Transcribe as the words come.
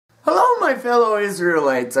my fellow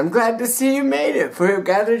Israelites, I'm glad to see you made it, for you've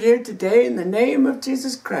gathered here today in the name of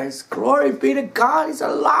Jesus Christ. Glory be to God, He's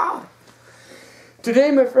alive.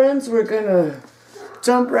 Today, my friends, we're going to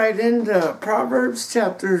jump right into Proverbs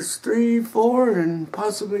chapters 3, 4, and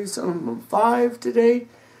possibly some 5 today.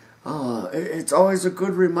 It's always a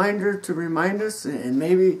good reminder to remind us, and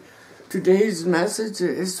maybe today's message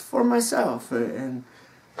is for myself. And,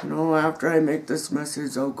 you know, after I make this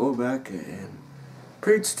message, I'll go back and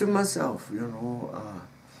preach to myself,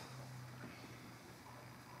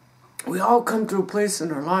 We all come to a place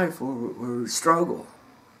in our life where we struggle.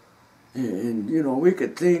 And, we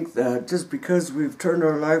could think that just because we've turned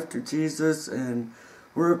our life to Jesus and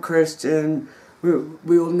we're a Christian, we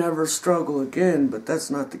will never struggle again, but that's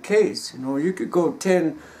not the case. You could go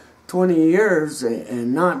 10, 20 years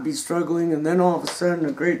and not be struggling, and then all of a sudden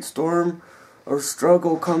a great storm or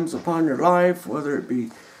struggle comes upon your life, whether it be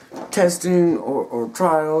testing or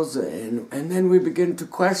trials, and then we begin to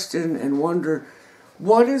question and wonder,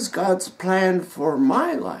 what is God's plan for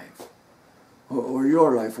my life or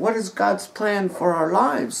your life? What is God's plan for our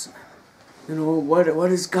lives?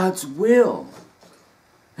 What is God's will?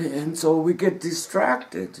 And so we get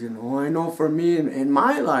distracted. I know for me in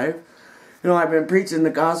my life, I've been preaching the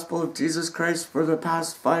gospel of Jesus Christ for the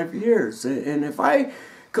past 5 years, and if I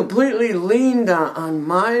completely leaned on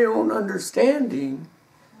my own understanding,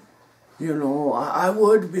 I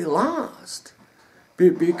would be lost.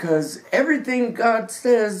 Because everything God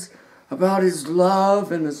says about His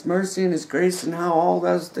love and His mercy and His grace and how all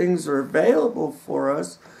those things are available for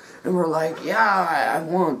us, and we're like, yeah, I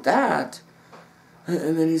want that.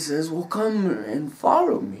 And then He says, well, come and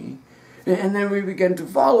follow me. And then we begin to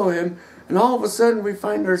follow Him, and all of a sudden we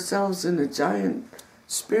find ourselves in a giant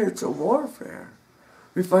spiritual warfare.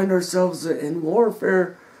 We find ourselves in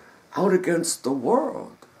warfare out against the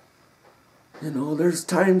world. There's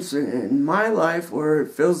times in my life where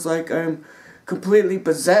it feels like I'm completely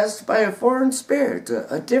possessed by a foreign spirit,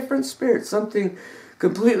 a different spirit, something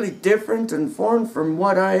completely different and foreign from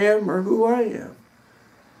what I am or who I am.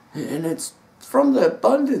 And it's from the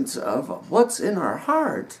abundance of what's in our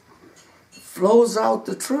heart flows out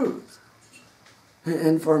the truth.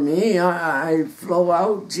 And for me, I flow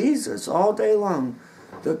out Jesus all day long,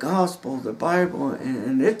 the gospel, the Bible,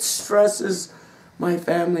 and it stresses my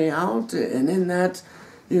family out, and in that,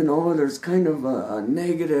 there's kind of a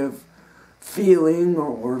negative feeling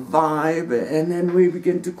or vibe, and then we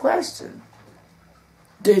begin to question,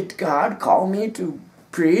 did God call me to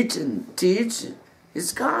preach and teach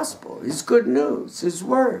His gospel, His good news, His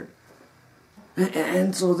word?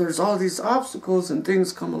 And so there's all these obstacles and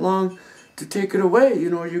things come along to take it away.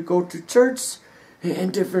 You go to church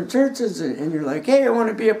in different churches, and you're like, hey, I want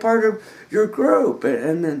to be a part of your group,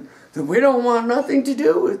 and then we don't want nothing to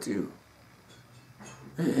do with you.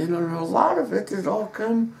 And a lot of it all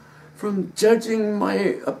come from judging my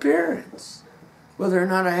appearance. Whether or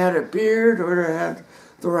not I had a beard or I had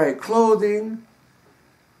the right clothing.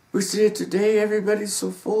 We see it today, everybody's so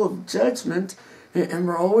full of judgment, and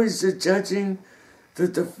we're always judging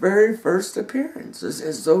the very first appearance,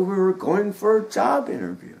 as though we were going for a job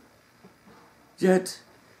interview. Yet,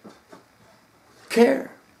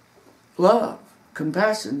 care, love,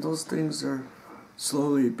 compassion, those things are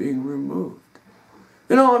slowly being removed.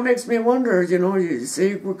 It makes me wonder, you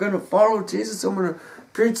say we're going to follow Jesus, I'm going to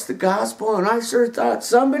preach the gospel, and I sure thought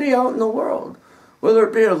somebody out in the world, whether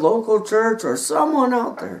it be a local church or someone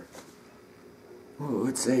out there,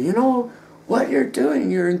 would say, what you're doing,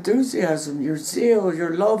 your enthusiasm, your zeal,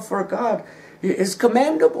 your love for God is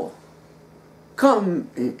commendable. Come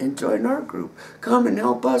and join our group. Come and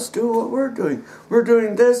help us do what we're doing. We're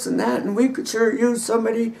doing this and that, and we could sure use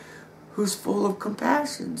somebody who's full of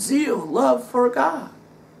compassion, zeal, love for God.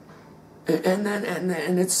 And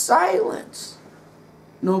it's silence.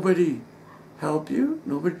 Nobody help you.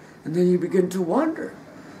 Nobody. And then you begin to wonder,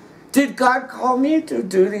 did God call me to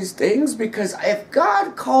do these things? Because if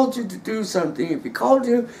God called you to do something, if He called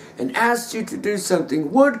you and asked you to do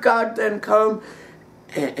something, would God then come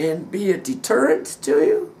and be a deterrent to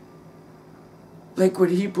you? Like,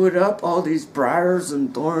 would He put up all these briars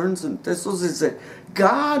and thorns and thistles? Is it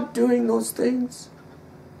God doing those things?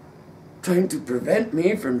 Trying to prevent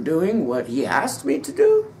me from doing what He asked me to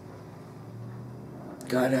do?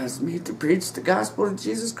 God asked me to preach the gospel of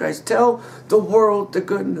Jesus Christ. Tell the world the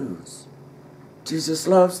good news. Jesus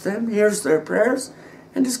loves them, hears their prayers,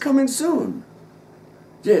 and is coming soon.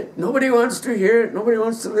 Yet nobody wants to hear it. Nobody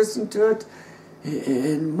wants to listen to it.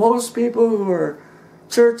 And most people who are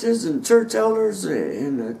churches and church elders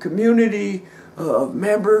in a community of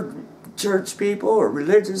member church people or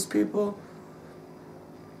religious people,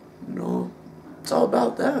 it's all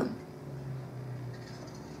about them.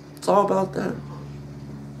 It's all about them.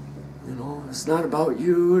 You know, it's not about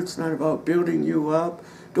you. It's not about building you up.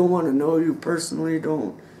 Don't want to know you personally.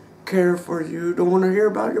 Don't care for you. Don't want to hear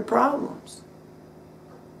about your problems.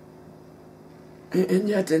 And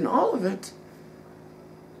yet in all of it,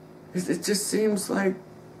 it just seems like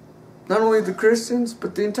not only the Christians,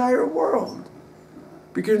 but the entire world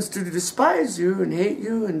begins to despise you and hate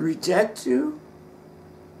you and reject you.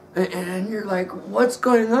 And you're like, what's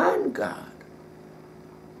going on, God?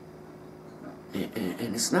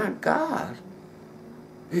 And it's not God.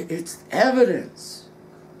 It's evidence.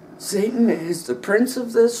 Satan is the prince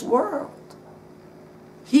of this world.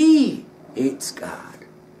 He hates God.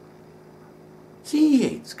 He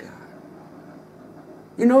hates God.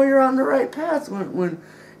 You know you're on the right path when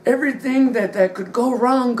everything that could go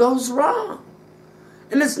wrong goes wrong.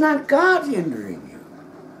 And it's not God hindering you,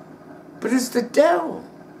 but it's the devil.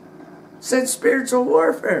 It's that spiritual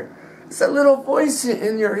warfare. It's that little voice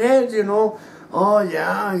in your head, you know, oh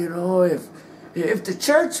yeah, you know, if the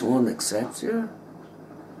church won't accept you,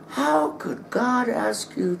 how could God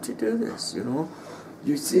ask you to do this, you know?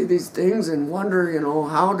 You see these things and wonder, you know,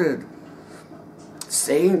 how did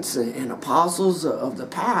saints and apostles of the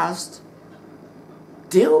past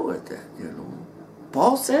deal with it, you know?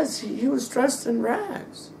 Paul says he was dressed in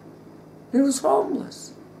rags. He was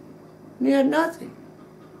homeless. And he had nothing.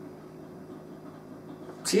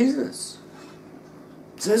 Jesus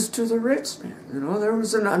says to the rich man, you know, there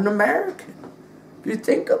was an American. If you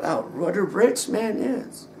think about what a rich man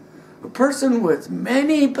is, a person with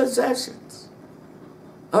many possessions.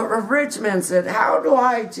 A rich man said, how do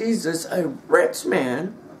I, Jesus, a rich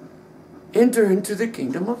man, enter into the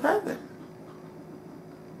kingdom of heaven?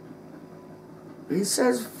 He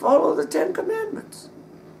says, follow the 10 Commandments.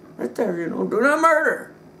 Right there, you know, do not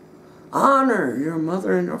murder. Honor your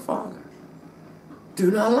mother and your father.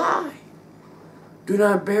 Do not lie. Do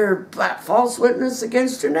not bear false witness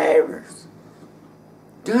against your neighbors.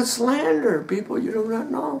 Do not slander people you do not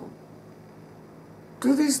know.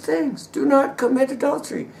 Do these things. Do not commit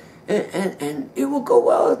adultery. And it will go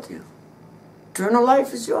well with you. Eternal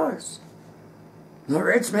life is yours. The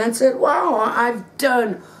rich man said, wow, I've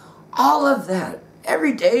done all of that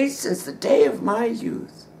every day since the day of my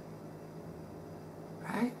youth.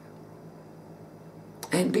 Right?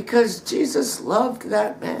 And because Jesus loved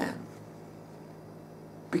that man,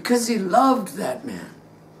 because he loved that man,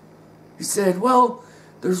 he said, well,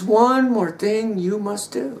 there's one more thing you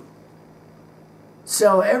must do.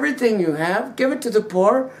 Sell everything you have, give it to the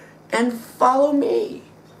poor, and follow me.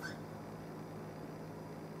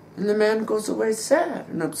 And the man goes away sad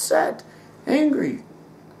and upset, angry,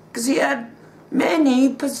 because he had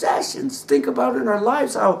many possessions. Think about in our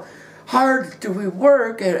lives, how hard do we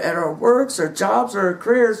work at our works, our jobs, or our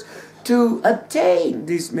careers to attain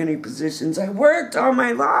these many positions. I worked all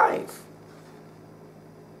my life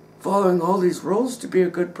following all these rules to be a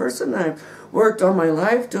good person. I've worked all my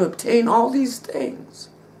life to obtain all these things.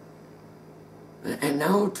 And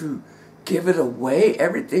now to give it away,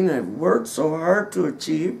 everything I've worked so hard to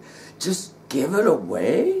achieve, just give it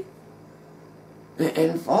away?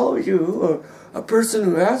 And follow you, a person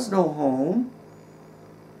who has no home,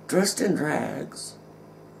 dressed in rags,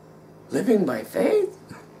 living by faith?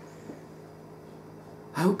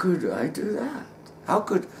 How could I do that? How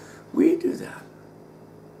could we do that?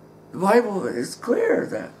 The Bible is clear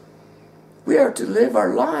that we are to live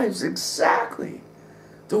our lives exactly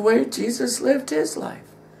the way Jesus lived his life.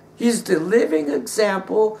 He's the living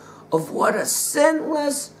example of what a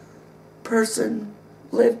sinless person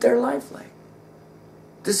lived their life like.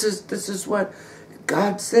 This is what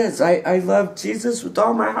God says. I love Jesus with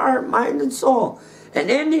all my heart, mind, and soul. And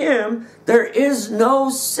in him, there is no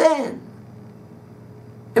sin.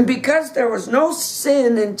 And because there was no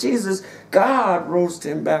sin in Jesus, God rose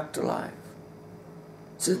him back to life.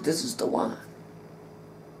 So this is the one.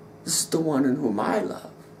 This is the one in whom I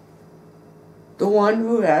love. The one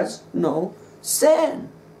who has no sin.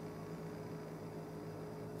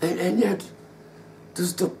 And yet,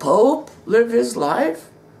 does the Pope live his life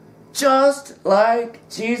just like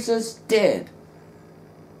Jesus did?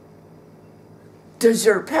 Does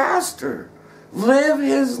your pastor live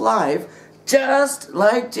his life just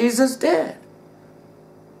like Jesus did?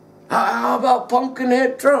 How about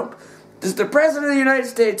Pumpkinhead Trump? Does the President of the United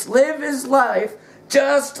States live his life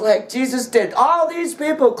just like Jesus did? All these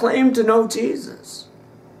people claim to know Jesus.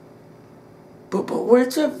 But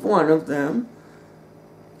which of one of them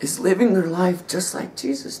is living their life just like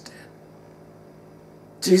Jesus did?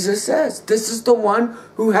 Jesus says, this is the one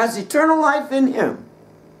who has eternal life in him.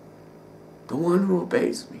 The one who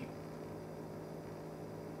obeys me.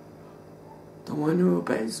 The one who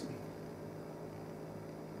obeys me.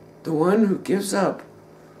 The one who gives up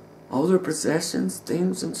all their possessions,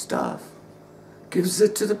 things, and stuff, gives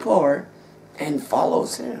it to the poor, and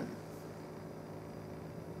follows him.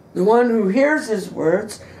 The one who hears his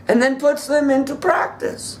words and then puts them into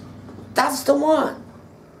practice. That's the one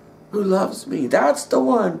who loves me. That's the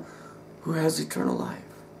one who has eternal life.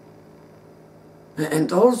 And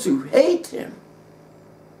those who hate him,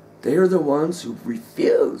 they are the ones who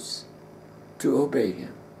refuse to obey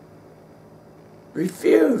him.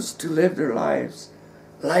 Refuse to live their lives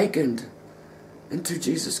likened unto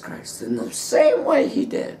Jesus Christ in the same way he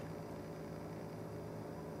did.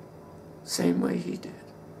 Same way he did.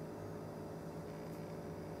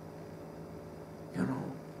 You know,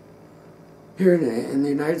 here in the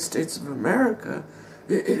United States of America,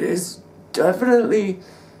 it is definitely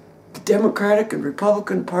the Democratic and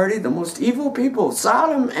Republican Party, the most evil people,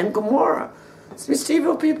 Sodom and Gomorrah. It's the most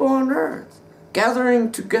evil people on earth,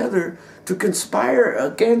 gathering together to conspire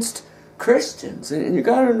against Christians. And you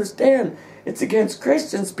got to understand, it's against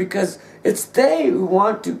Christians because it's they who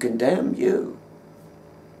want to condemn you.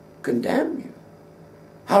 Condemn you.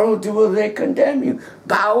 How do they condemn you?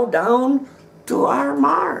 Bow down to our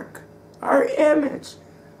mark, our image,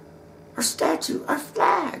 our statue, our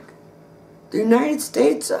flag. The United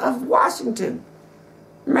States of Washington,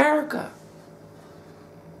 America.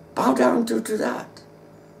 Bow down to that.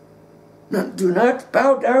 No, do not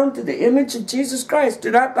bow down to the image of Jesus Christ.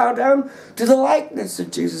 Do not bow down to the likeness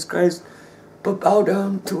of Jesus Christ, but bow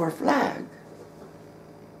down to our flag.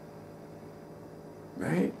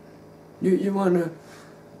 Right? You want to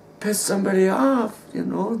piss somebody off, you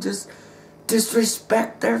know, just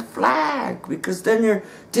disrespect their flag, because then you're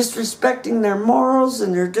disrespecting their morals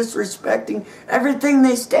and you're disrespecting everything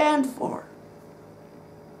they stand for.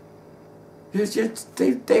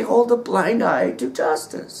 They hold a blind eye to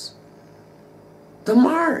justice. The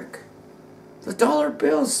mark, the dollar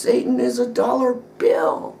bill. Satan is a dollar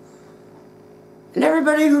bill. And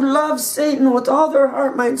everybody who loves Satan with all their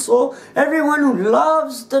heart, mind, soul, everyone who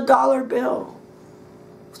loves the dollar bill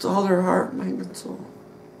with all their heart, mind, and soul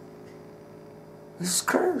is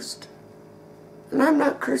cursed. And I'm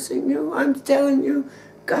not cursing you. I'm telling you,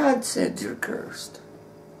 God said you're cursed.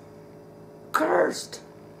 Cursed.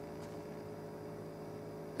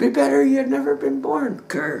 Be better you had never been born.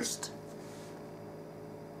 Cursed.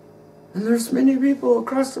 And there's many people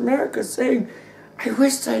across America saying, I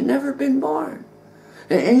wish I'd never been born.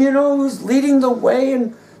 And you know who's leading the way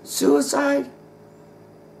in suicide?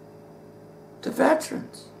 The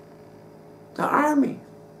veterans, the army,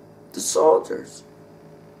 the soldiers,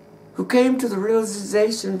 who came to the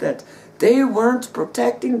realization that they weren't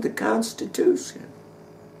protecting the Constitution.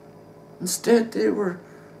 Instead, they were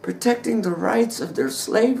protecting the rights of their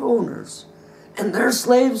slave owners. And their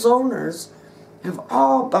slaves' owners have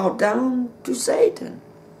all bowed down to Satan,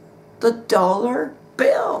 the dollar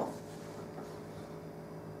bill.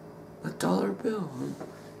 The dollar bill,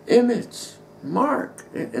 image, mark,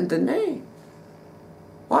 and the name.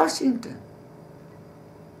 Washington.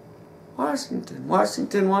 Washington.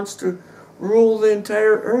 Washington wants to rule the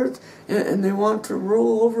entire earth, and they want to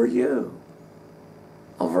rule over you,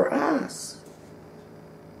 over us.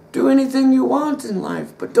 Do anything you want in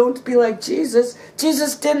life, but don't be like Jesus.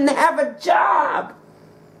 Jesus didn't have a job.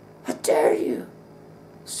 How dare you?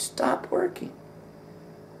 Stop working.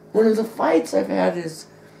 One of the fights I've had is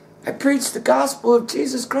I preach the gospel of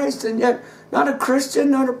Jesus Christ, and yet not a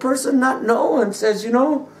Christian, not a person, not no one says, you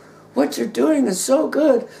know, what you're doing is so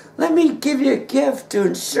good. Let me give you a gift to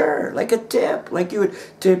ensure, like a tip, like you would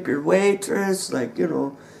tip your waitress, like, you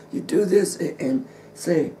know, you do this and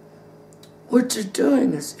say, what you're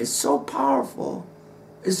doing is so powerful,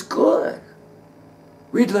 is good.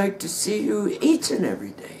 We'd like to see you each and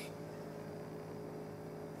every day.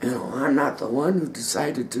 You know, I'm not the one who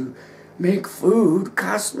decided to make food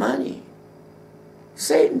cost money.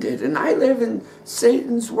 Satan did, and I live in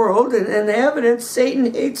Satan's world, and the evidence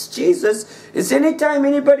Satan hates Jesus is anytime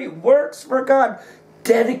anybody works for God,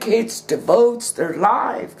 dedicates, devotes their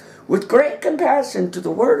life with great compassion to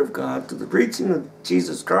the Word of God, to the preaching of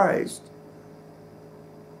Jesus Christ,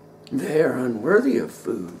 they are unworthy of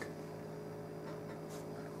food.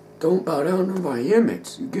 Don't bow down to my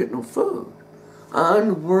image, you get no food.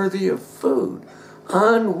 Unworthy of food,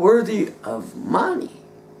 unworthy of money.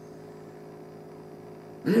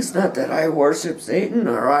 And it's not that I worship Satan,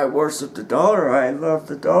 or I worship the dollar, or I love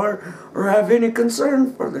the dollar, or have any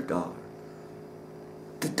concern for the dollar.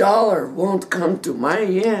 The dollar won't come to my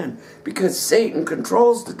hand because Satan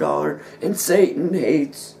controls the dollar, and Satan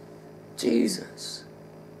hates Jesus.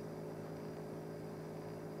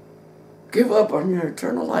 Give up on your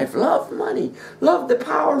eternal life. Love money. Love the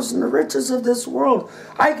powers and the riches of this world.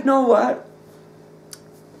 I know what?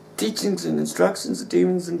 Teachings and instructions of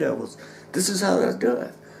demons and devils. This is how they do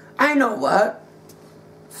it. I know what?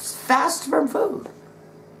 Fast from food.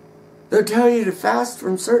 They'll tell you to fast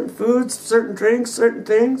from certain foods, certain drinks, certain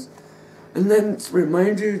things. And then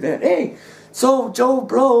remind you that, hey, so Joe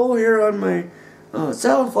Blow here on my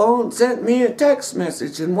cell phone sent me a text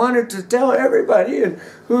message and wanted to tell everybody, and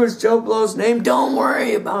who is Joe Blow's name? Don't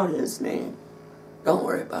worry about his name. Don't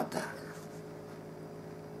worry about that.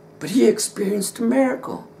 But he experienced a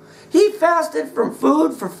miracle. He fasted from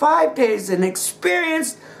food for 5 days and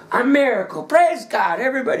experienced a miracle. Praise God.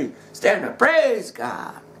 Everybody stand up. Praise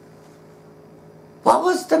God. What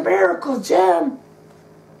was the miracle, Jim?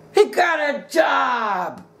 He got a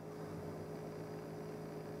job.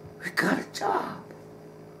 He got a job.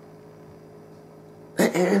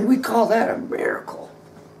 And we call that a miracle.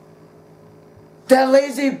 That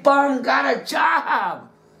lazy bum got a job.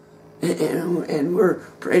 And we're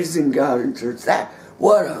praising God in church.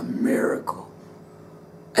 What a miracle.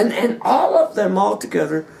 And all of them all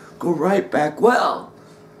together go right back. Well,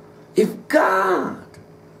 if God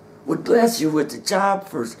would bless you with a job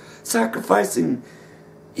for sacrificing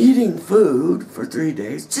eating food for 3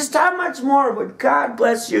 days, just how much more would God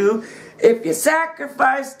bless you if you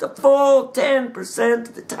sacrificed the full 10%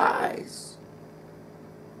 of the tithes?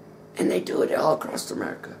 And they do it all across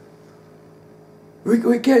America.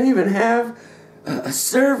 We can't even have a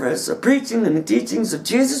service, a preaching and the teachings of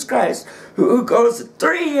Jesus Christ who goes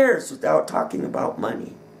 3 years without talking about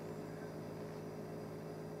money.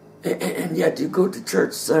 And yet you go to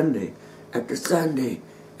church Sunday after Sunday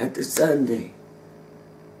after Sunday,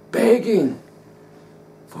 begging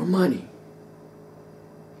for money.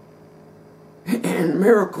 And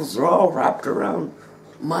miracles are all wrapped around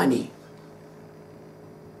money.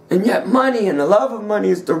 And yet money and the love of money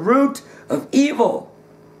is the root of evil.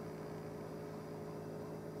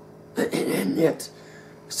 And yet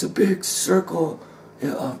it's a big circle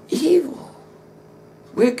of evil,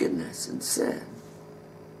 wickedness, and sin.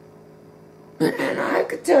 And I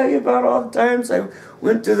could tell you about all the times I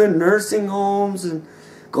went to the nursing homes and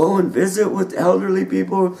go and visit with elderly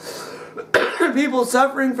people, people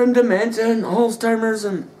suffering from dementia and Alzheimer's,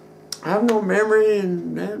 and have no memory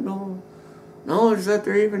and have no knowledge that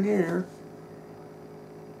they're even here.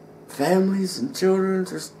 Families and children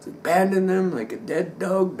just abandon them like a dead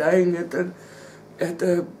dog dying at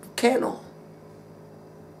the kennel.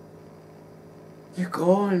 You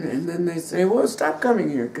go and then they say, well, stop coming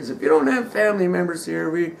here, because if you don't have family members here,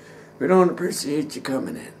 we don't appreciate you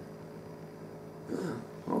coming in.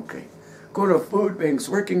 Okay. Go to food banks,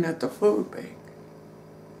 working at the food bank.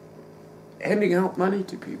 Handing out money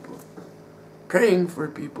to people. Praying for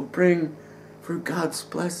people, praying for God's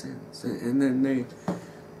blessings. And then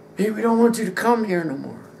hey, we don't want you to come here no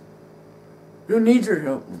more. We don't need your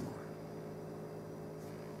help no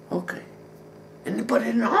more. Okay. But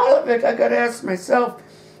in all of it, I got to ask myself,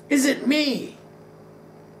 is it me?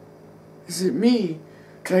 Is it me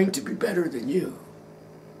trying to be better than you?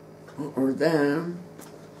 Or them?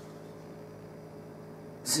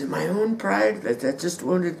 Is it my own pride that just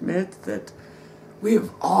won't admit that we have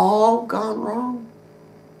all gone wrong?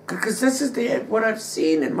 Because this is what I've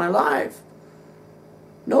seen in my life.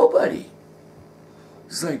 Nobody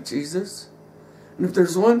is like Jesus. And if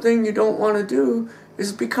there's one thing you don't want to do,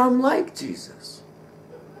 is become like Jesus.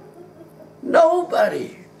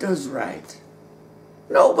 Nobody does right.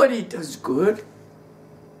 Nobody does good.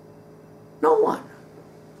 No one.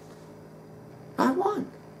 Not one.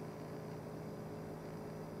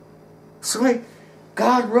 So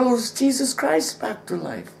God rose Jesus Christ back to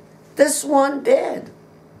life. This one did.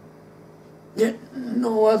 Yet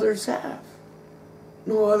no others have.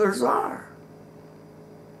 No others are.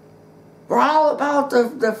 We're all about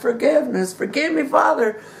the forgiveness. Forgive me,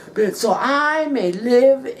 Father, but so I may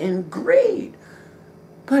live in greed.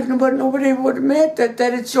 But nobody would admit that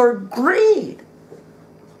it's your greed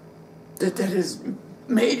that has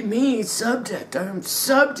made me subject. I am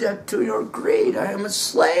subject to your greed. I am a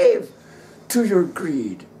slave to your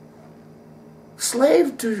greed.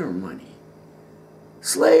 Slave to your money.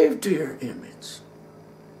 Slave to your image.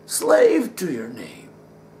 Slave to your name.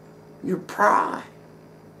 Your pride.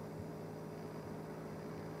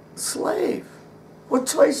 Slave. What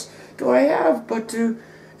choice do I have but to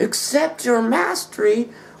accept your mastery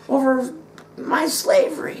over my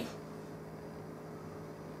slavery?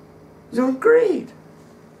 Your greed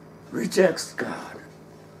rejects God.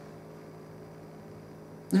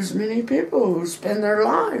 There's many people who spend their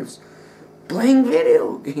lives playing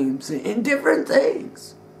video games and different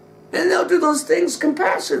things. And they'll do those things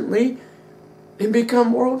compassionately and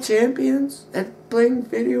become world champions at playing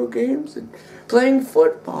video games and playing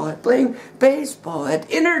football, at playing baseball, at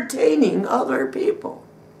entertaining other people.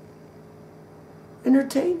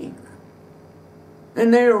 Entertaining them.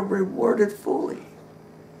 And they are rewarded fully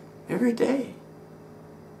every day.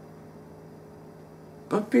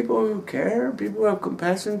 But people who care, people who have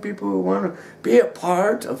compassion, people who want to be a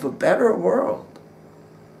part of a better world,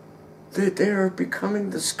 they are becoming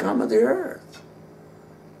the scum of the earth.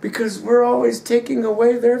 Because we're always taking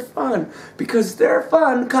away their fun. Because their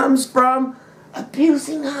fun comes from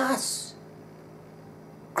abusing us.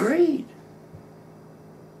 Greed.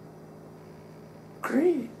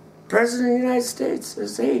 Greed. President of the United States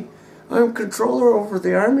says, hey, I'm controller over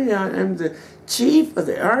the army. I'm the chief of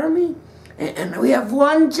the army. And we have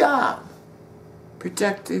one job.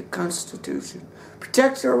 Protect the Constitution.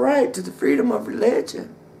 Protect our right to the freedom of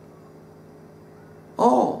religion.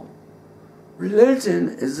 Oh, religion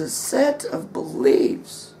is a set of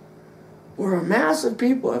beliefs where a mass of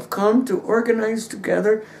people have come to organize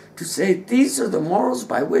together to say these are the morals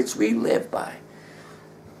by which we live by.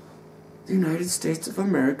 The United States of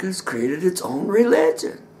America has created its own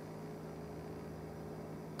religion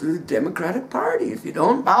through the Democratic Party. If you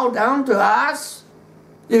don't bow down to us,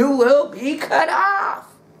 you will be cut off.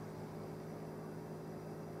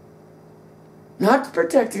 Not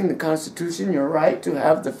protecting the Constitution, your right to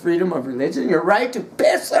have the freedom of religion, your right to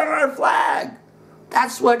piss on our flag.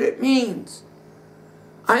 That's what it means.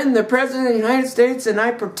 I'm the President of the United States and I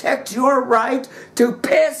protect your right to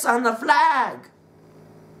piss on the flag.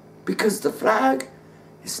 Because the flag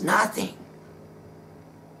is nothing.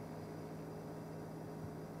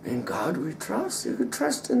 In God we trust. You can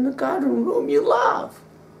trust in the God in whom you love.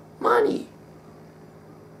 Money.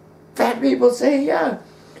 Fat people say, yeah,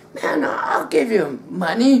 man, I'll give you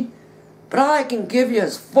money, but all I can give you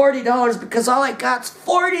is $40 because all I got's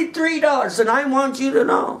 $43, and I want you to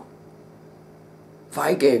know. If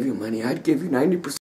I gave you money, I'd give you 90%.